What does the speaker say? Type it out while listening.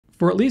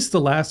For at least the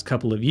last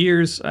couple of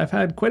years, I've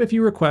had quite a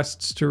few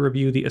requests to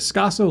review the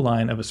Ascaso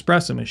line of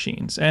espresso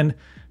machines, and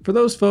for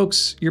those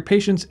folks, your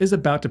patience is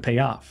about to pay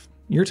off.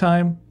 Your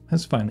time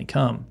has finally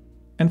come.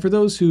 And for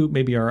those who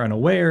maybe are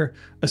unaware,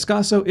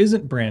 Ascaso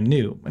isn't brand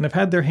new and have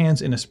had their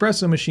hands in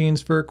espresso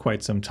machines for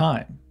quite some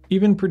time,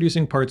 even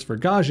producing parts for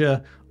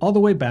Gaggia all the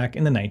way back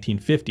in the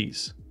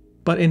 1950s.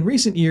 But in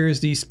recent years,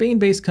 the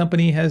Spain-based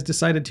company has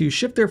decided to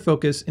shift their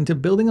focus into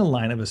building a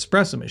line of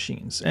espresso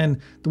machines,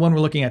 and the one we're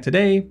looking at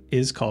today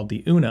is called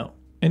the UNO.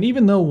 And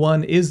even though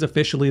 1 is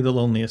officially the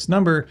loneliest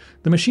number,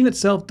 the machine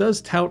itself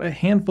does tout a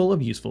handful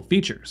of useful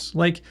features,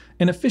 like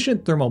an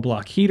efficient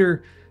Thermoblock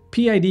heater,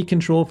 PID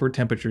control for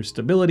temperature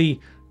stability,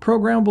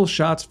 programmable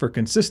shots for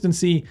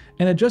consistency,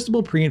 and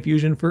adjustable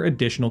pre-infusion for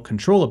additional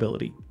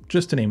controllability,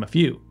 just to name a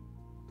few.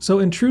 So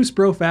in true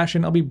Spro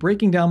fashion, I'll be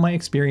breaking down my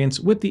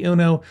experience with the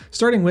UNO,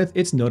 starting with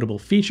its notable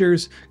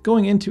features,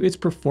 going into its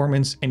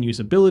performance and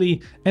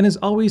usability, and as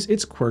always,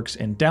 its quirks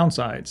and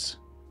downsides.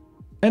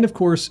 And of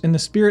course, in the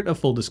spirit of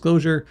full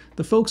disclosure,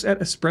 the folks at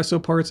Espresso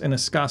Parts and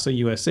Ascaso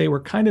USA were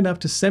kind enough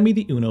to send me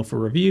the UNO for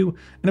review,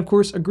 and of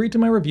course agreed to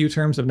my review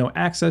terms of no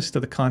access to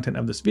the content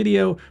of this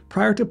video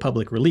prior to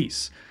public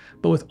release.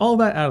 But with all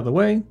that out of the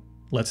way,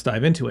 let's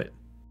dive into it.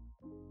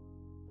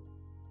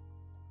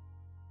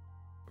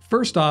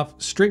 First off,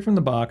 straight from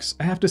the box,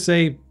 I have to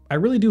say, I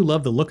really do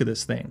love the look of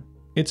this thing.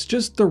 It's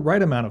just the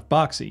right amount of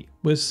boxy,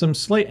 with some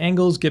slight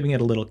angles giving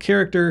it a little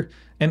character,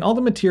 and all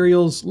the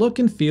materials look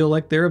and feel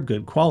like they're of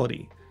good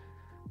quality.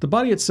 The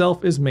body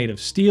itself is made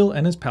of steel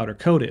and is powder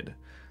coated.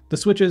 The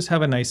switches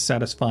have a nice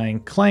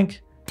satisfying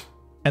clank,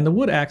 and the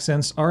wood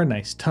accents are a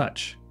nice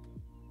touch.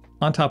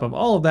 On top of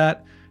all of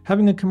that,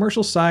 having a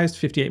commercial-sized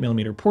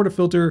 58mm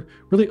portafilter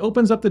really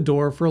opens up the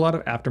door for a lot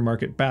of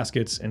aftermarket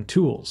baskets and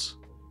tools.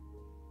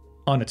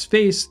 On its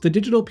face, the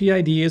digital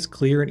PID is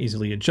clear and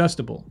easily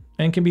adjustable,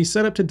 and can be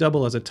set up to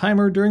double as a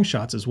timer during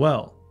shots as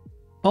well.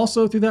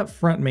 Also, through that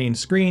front main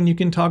screen, you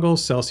can toggle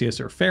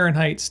Celsius or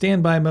Fahrenheit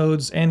standby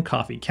modes and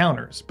coffee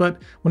counters,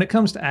 but when it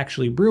comes to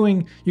actually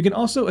brewing, you can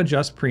also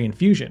adjust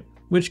pre-infusion,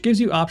 which gives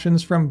you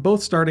options from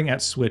both starting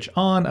at switch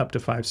on up to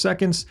 5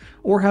 seconds,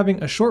 or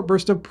having a short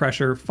burst of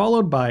pressure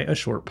followed by a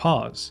short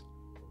pause.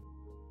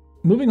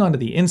 Moving on to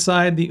the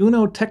inside, the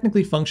UNO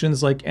technically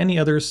functions like any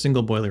other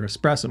single boiler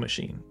espresso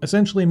machine,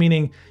 essentially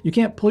meaning you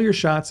can't pull your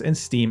shots and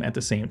steam at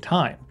the same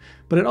time,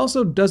 but it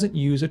also doesn't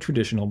use a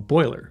traditional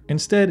boiler.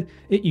 Instead,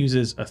 it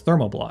uses a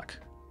Thermoblock,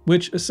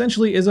 which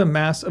essentially is a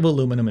mass of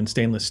aluminum and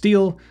stainless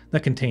steel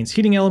that contains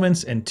heating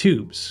elements and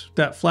tubes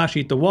that flash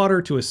heat the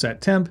water to a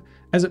set temp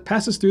as it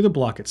passes through the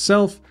block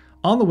itself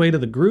on the way to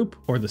the group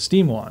or the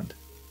steam wand.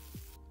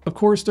 Of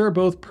course, there are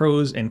both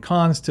pros and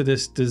cons to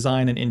this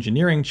design and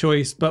engineering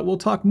choice, but we'll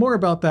talk more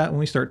about that when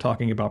we start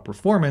talking about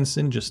performance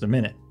in just a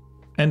minute.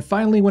 And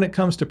finally, when it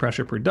comes to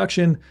pressure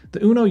production,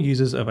 the UNO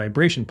uses a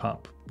vibration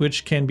pump,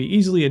 which can be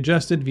easily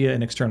adjusted via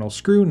an external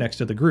screw next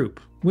to the group,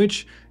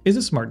 which is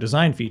a smart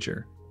design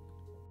feature.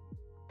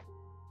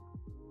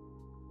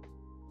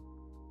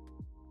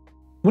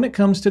 When it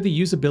comes to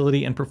the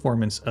usability and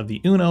performance of the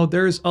UNO,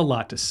 there's a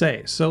lot to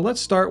say, so let's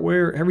start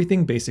where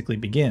everything basically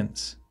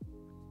begins.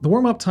 The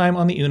warm-up time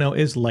on the UNO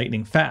is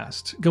lightning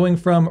fast, going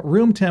from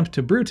room temp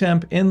to brew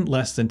temp in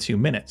less than 2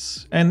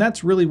 minutes, and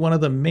that's really one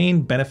of the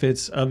main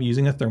benefits of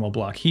using a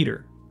Thermoblock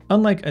heater.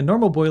 Unlike a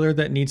normal boiler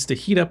that needs to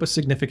heat up a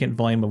significant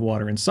volume of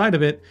water inside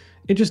of it,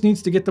 it just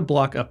needs to get the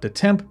block up to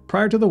temp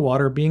prior to the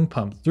water being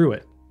pumped through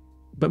it.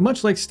 But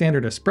much like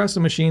standard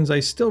espresso machines, I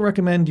still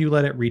recommend you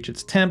let it reach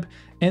its temp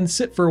and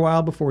sit for a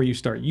while before you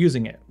start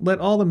using it. Let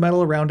all the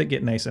metal around it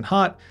get nice and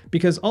hot,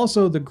 because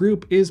also the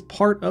group is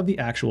part of the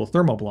actual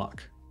Thermoblock.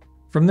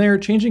 From there,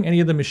 changing any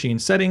of the machine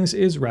settings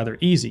is rather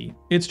easy.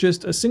 It's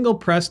just a single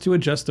press to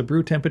adjust the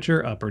brew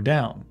temperature up or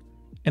down,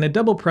 and a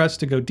double press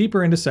to go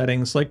deeper into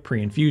settings like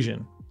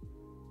pre-infusion.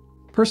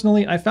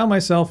 Personally, I found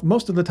myself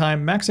most of the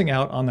time maxing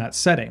out on that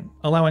setting,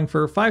 allowing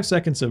for 5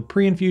 seconds of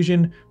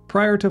pre-infusion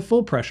prior to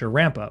full pressure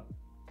ramp up.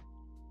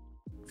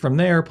 From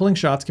there, pulling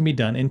shots can be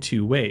done in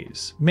 2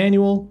 ways,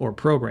 manual or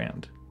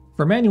programmed.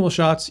 For manual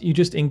shots, you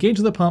just engage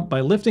the pump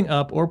by lifting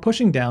up or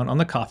pushing down on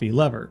the coffee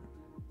lever.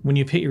 When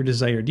you've hit your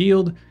desired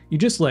yield, you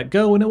just let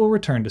go and it will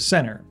return to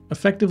center,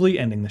 effectively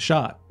ending the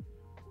shot.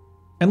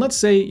 And let's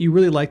say you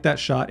really like that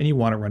shot and you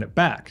want to run it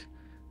back.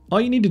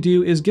 All you need to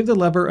do is give the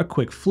lever a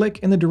quick flick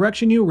in the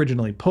direction you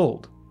originally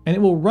pulled, and it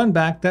will run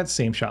back that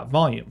same shot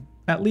volume,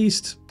 at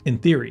least in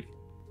theory.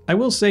 I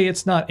will say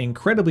it's not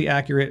incredibly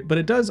accurate, but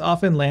it does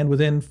often land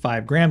within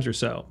 5 grams or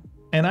so,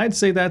 and I'd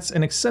say that's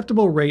an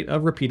acceptable rate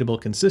of repeatable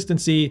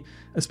consistency,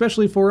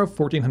 especially for a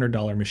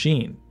 $1,400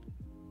 machine.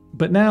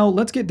 But now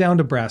let's get down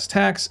to brass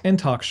tacks and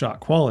talk shot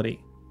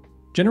quality.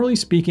 Generally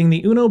speaking,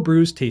 the UNO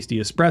brews tasty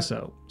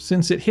espresso,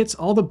 since it hits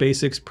all the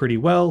basics pretty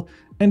well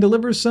and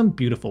delivers some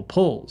beautiful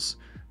pulls.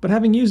 But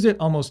having used it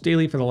almost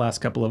daily for the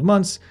last couple of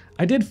months,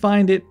 I did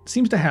find it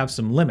seems to have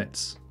some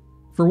limits.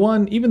 For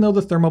one, even though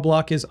the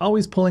Thermoblock is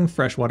always pulling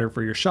fresh water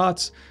for your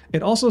shots,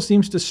 it also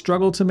seems to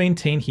struggle to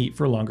maintain heat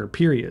for longer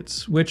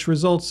periods, which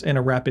results in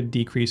a rapid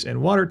decrease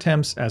in water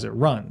temps as it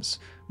runs,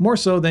 more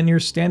so than your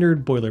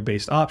standard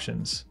boiler-based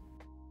options.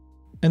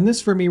 And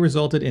this for me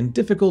resulted in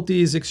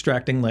difficulties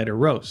extracting lighter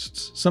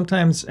roasts,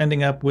 sometimes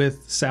ending up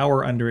with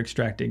sour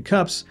under-extracted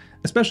cups,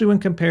 especially when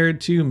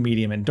compared to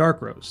medium and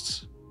dark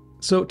roasts.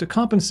 So to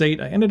compensate,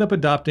 I ended up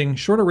adopting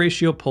shorter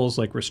ratio pulls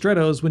like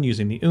ristrettos when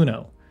using the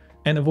Uno,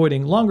 and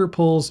avoiding longer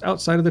pulls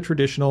outside of the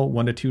traditional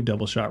 1:2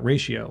 double shot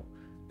ratio.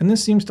 And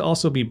this seems to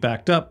also be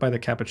backed up by the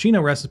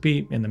cappuccino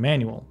recipe in the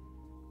manual.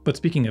 But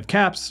speaking of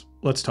caps,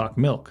 let's talk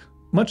milk.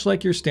 Much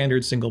like your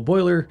standard single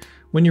boiler,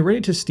 when you're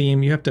ready to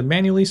steam, you have to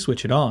manually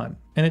switch it on,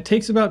 and it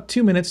takes about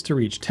 2 minutes to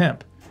reach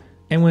temp.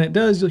 And when it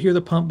does, you'll hear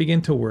the pump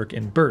begin to work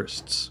in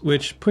bursts,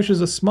 which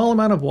pushes a small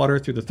amount of water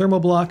through the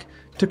Thermoblock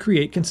to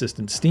create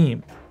consistent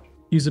steam.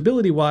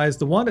 Usability-wise,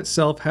 the wand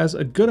itself has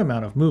a good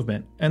amount of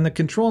movement, and the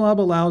control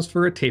knob allows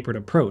for a tapered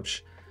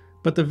approach.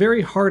 But the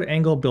very hard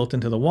angle built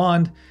into the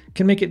wand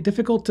can make it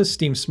difficult to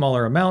steam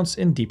smaller amounts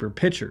in deeper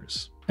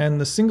pitchers. And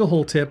the single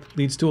hole tip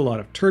leads to a lot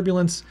of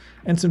turbulence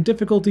and some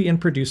difficulty in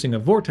producing a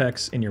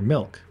vortex in your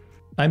milk.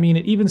 I mean,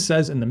 it even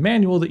says in the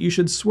manual that you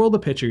should swirl the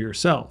pitcher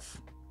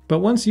yourself. But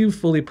once you've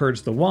fully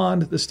purged the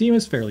wand, the steam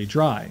is fairly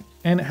dry,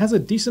 and it has a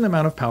decent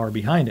amount of power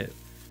behind it.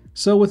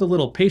 So with a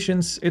little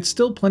patience, it's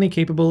still plenty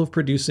capable of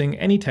producing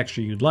any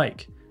texture you'd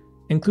like,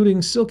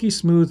 including silky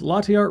smooth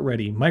latte art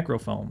ready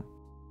microfoam.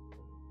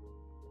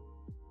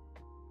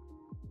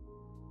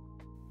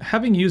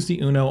 Having used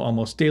the Uno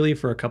almost daily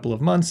for a couple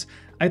of months,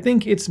 I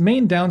think its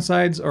main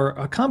downsides are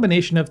a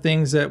combination of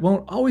things that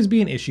won't always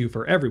be an issue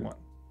for everyone.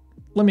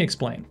 Let me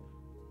explain.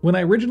 When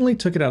I originally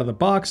took it out of the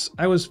box,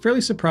 I was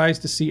fairly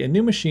surprised to see a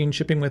new machine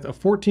shipping with a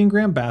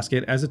 14-gram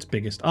basket as its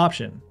biggest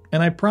option,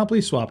 and I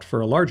promptly swapped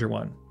for a larger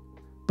one.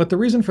 But the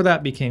reason for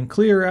that became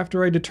clear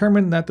after I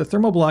determined that the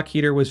Thermoblock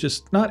heater was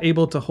just not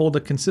able to hold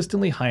a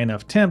consistently high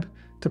enough temp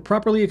to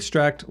properly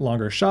extract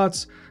longer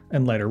shots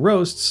and lighter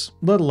roasts,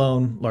 let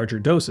alone larger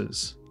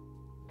doses.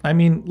 I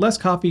mean, less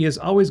coffee is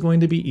always going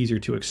to be easier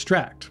to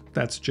extract.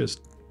 That's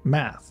just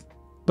math.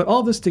 But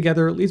all this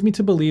together leads me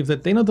to believe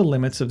that they know the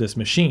limits of this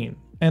machine,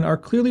 and are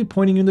clearly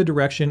pointing in the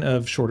direction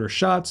of shorter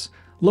shots,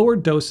 lower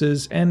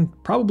doses, and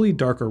probably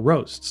darker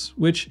roasts,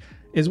 which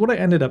is what I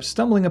ended up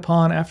stumbling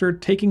upon after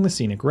taking the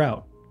scenic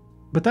route.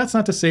 But that's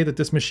not to say that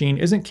this machine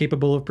isn't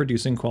capable of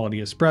producing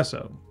quality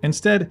espresso.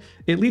 Instead,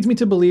 it leads me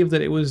to believe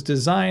that it was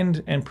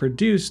designed and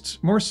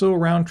produced more so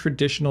around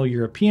traditional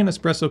European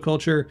espresso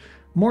culture,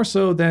 more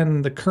so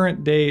than the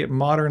current day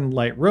modern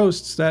light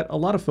roasts that a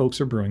lot of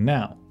folks are brewing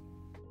now.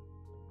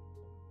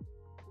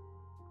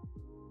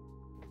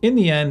 In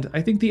the end,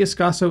 I think the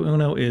Ascaso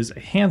UNO is a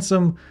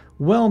handsome,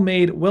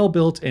 well-made,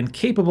 well-built, and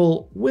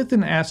capable, with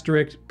an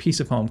asterisk, piece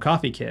of home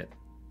coffee kit.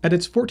 At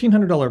its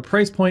 $1,400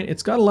 price point,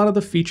 it's got a lot of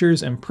the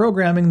features and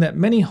programming that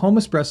many home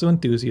espresso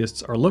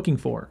enthusiasts are looking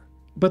for.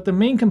 But the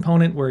main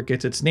component where it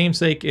gets its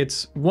namesake,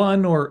 its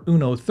One or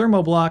Uno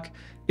Thermoblock,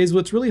 is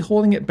what's really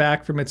holding it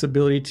back from its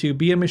ability to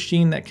be a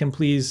machine that can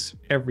please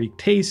every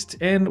taste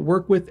and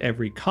work with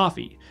every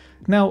coffee.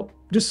 Now,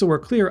 just so we're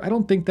clear, I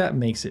don't think that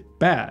makes it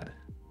bad.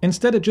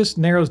 Instead, it just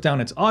narrows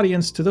down its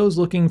audience to those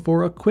looking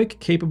for a quick,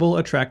 capable,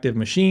 attractive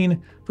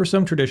machine for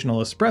some traditional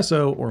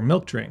espresso or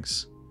milk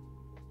drinks.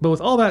 But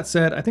with all that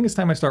said, I think it's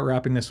time I start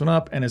wrapping this one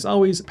up, and as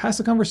always, pass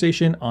the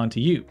conversation on to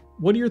you.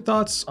 What are your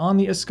thoughts on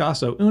the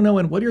Ascaso UNO,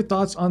 and what are your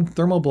thoughts on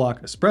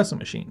Thermoblock espresso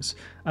machines?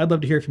 I'd love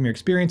to hear from your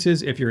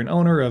experiences if you're an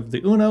owner of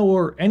the UNO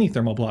or any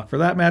Thermoblock for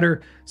that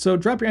matter, so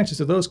drop your answers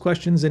to those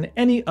questions and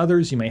any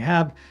others you may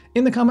have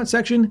in the comment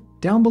section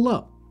down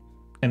below.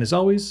 And as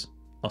always,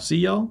 I'll see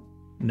y'all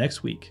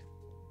next week.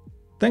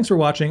 Thanks for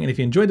watching, and if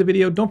you enjoyed the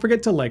video, don't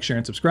forget to like, share,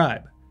 and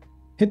subscribe.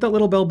 Hit that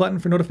little bell button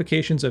for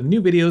notifications of new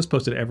videos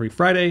posted every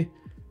Friday.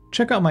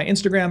 Check out my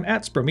Instagram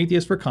at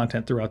Sprometheus for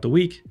content throughout the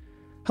week.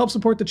 Help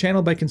support the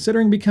channel by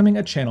considering becoming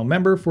a channel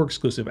member for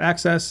exclusive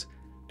access.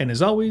 And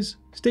as always,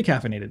 stay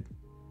caffeinated.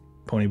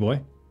 Pony Boy.